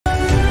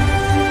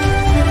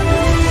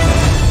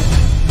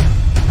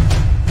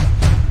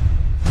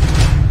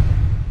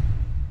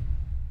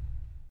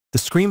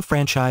Scream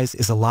franchise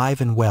is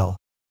alive and well,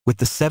 with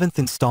the 7th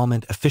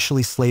installment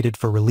officially slated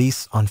for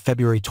release on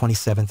February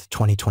 27,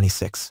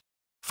 2026.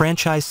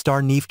 Franchise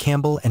star Neve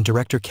Campbell and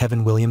director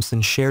Kevin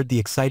Williamson shared the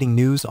exciting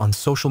news on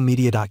social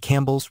media.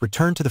 Campbell's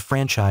return to the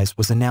franchise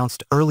was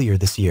announced earlier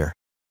this year,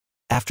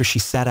 after she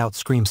sat out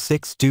Scream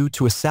 6 due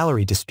to a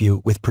salary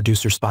dispute with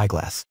producer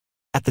Spyglass.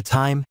 At the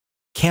time,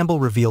 Campbell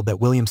revealed that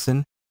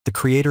Williamson, the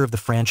creator of the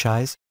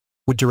franchise,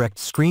 would direct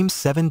Scream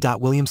 7.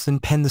 Williamson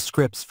penned the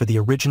scripts for the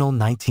original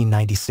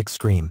 1996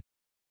 Scream,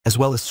 as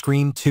well as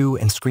Scream 2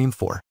 and Scream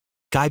 4.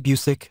 Guy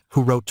Busick,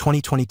 who wrote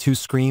 2022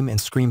 Scream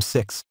and Scream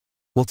 6,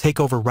 will take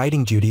over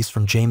writing duties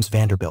from James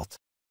Vanderbilt.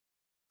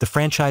 The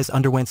franchise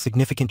underwent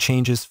significant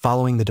changes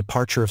following the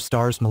departure of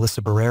stars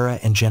Melissa Barrera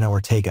and Jenna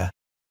Ortega,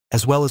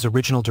 as well as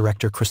original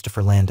director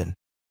Christopher Landon.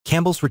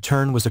 Campbell's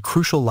return was a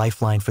crucial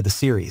lifeline for the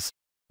series,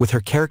 with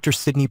her character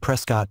Sidney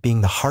Prescott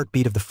being the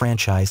heartbeat of the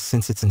franchise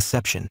since its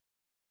inception.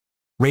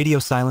 Radio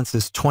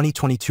Silence's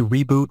 2022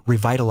 reboot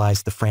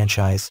revitalized the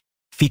franchise,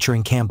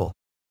 featuring Campbell.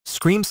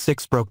 Scream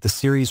 6 broke the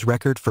series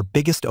record for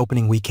biggest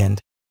opening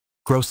weekend,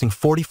 grossing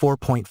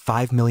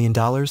 $44.5 million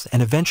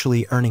and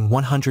eventually earning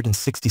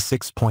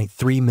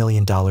 $166.3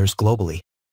 million globally.